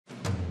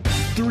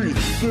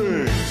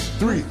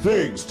Three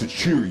things to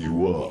cheer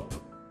you up.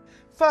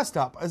 First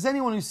up, as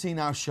anyone who's seen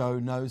our show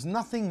knows,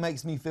 nothing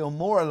makes me feel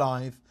more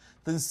alive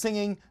than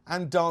singing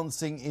and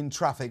dancing in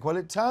traffic. Well,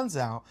 it turns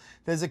out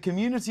there's a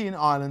community in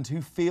Ireland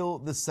who feel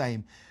the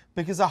same,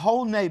 because a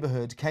whole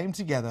neighbourhood came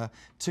together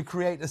to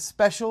create a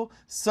special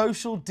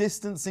social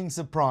distancing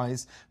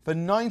surprise for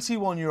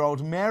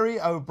 91-year-old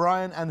Mary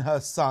O'Brien and her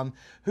son,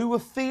 who were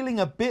feeling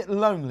a bit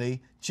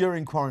lonely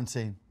during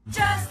quarantine.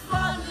 Just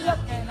one look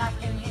and I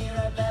can hear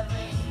a belly.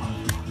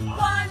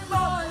 One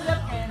more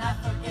look and I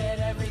forget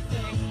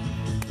everything.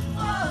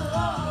 Oh,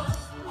 oh,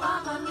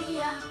 mamma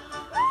mia,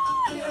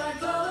 here I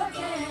go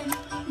again.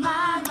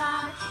 My,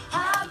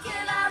 how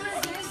can I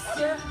resist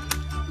you?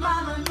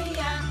 Mamma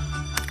mia,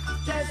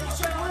 does it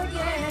show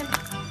again?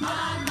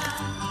 My,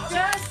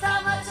 just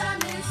how much I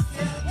missed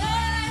you.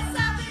 Yes,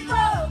 I've been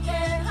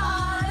broken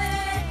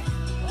hearted.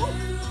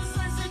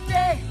 Since the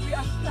day we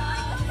are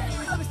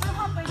flying. I'm still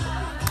hoping.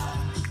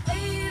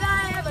 Ain't I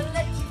ever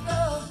let you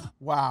go?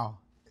 Wow.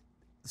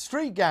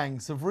 Street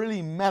gangs have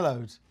really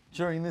mellowed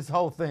during this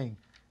whole thing,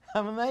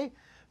 haven't they?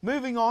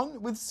 Moving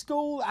on, with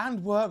school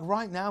and work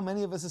right now,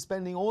 many of us are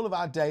spending all of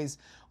our days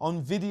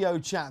on video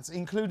chats,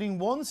 including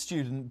one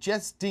student,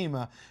 Jess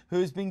Deemer,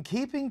 who has been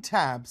keeping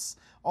tabs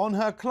on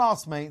her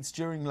classmates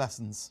during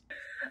lessons.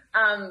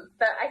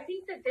 But I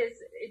think that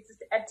it's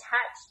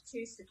attached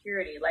to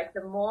security. Like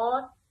the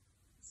more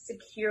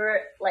secure,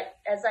 like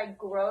as I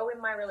grow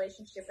in my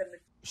relationship and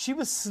She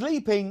was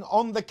sleeping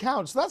on the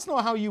couch. That's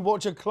not how you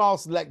watch a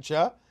class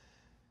lecture.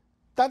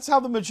 That's how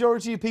the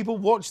majority of people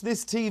watch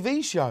this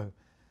TV show.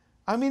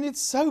 I mean,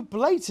 it's so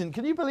blatant.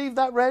 Can you believe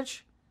that, Reg?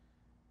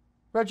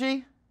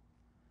 Reggie?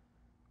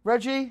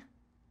 Reggie?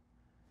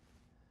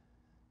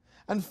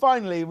 And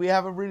finally, we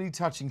have a really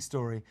touching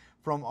story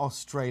from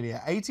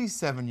Australia.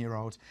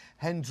 87-year-old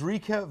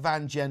Hendrika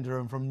van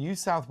Genderen from New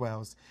South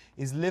Wales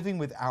is living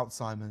with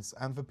Alzheimer's.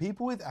 And for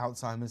people with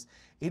Alzheimer's,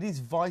 it is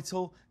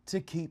vital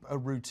to keep a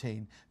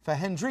routine. For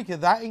Hendrika,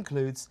 that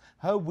includes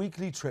her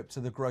weekly trip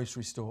to the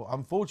grocery store.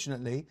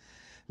 Unfortunately,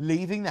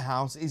 leaving the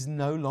house is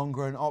no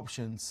longer an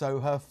option, so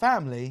her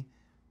family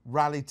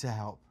rallied to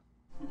help.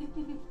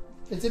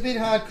 It's a bit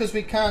hard because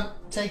we can't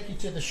take you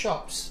to the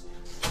shops,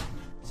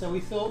 so we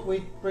thought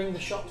we'd bring the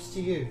shops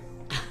to you.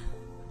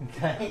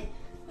 Okay.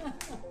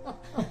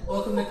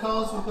 Welcome to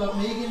Coles. We've got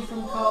Megan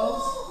from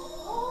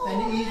Coles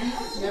and Evie.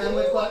 Yeah, and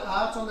we've got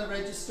Art on the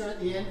register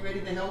at the end,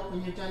 ready to help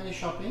when you've done your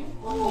shopping.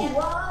 Oh,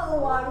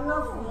 wow, I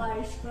love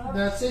my stuff.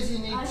 Now it says you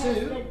need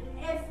two.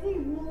 Every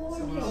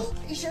morning.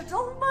 Is it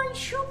all my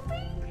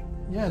shopping?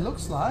 Yeah, it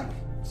looks like.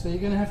 So you're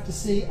going to have to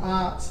see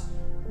Art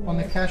on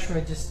the cash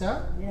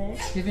register.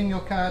 Yes. Give him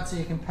your card so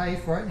you can pay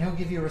for it and he'll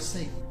give you a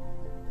receipt.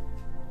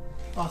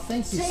 Oh,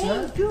 thank you,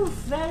 sir. Thank you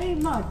very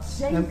much.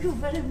 Thank you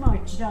very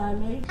much,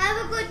 darling.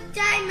 Have a good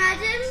day,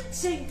 madam.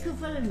 Thank you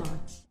very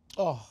much.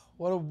 Oh,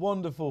 what a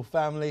wonderful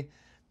family.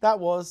 That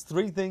was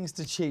 3 things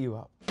to cheer you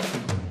up.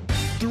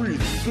 Three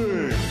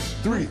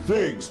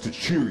things to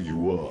cheer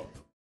you up.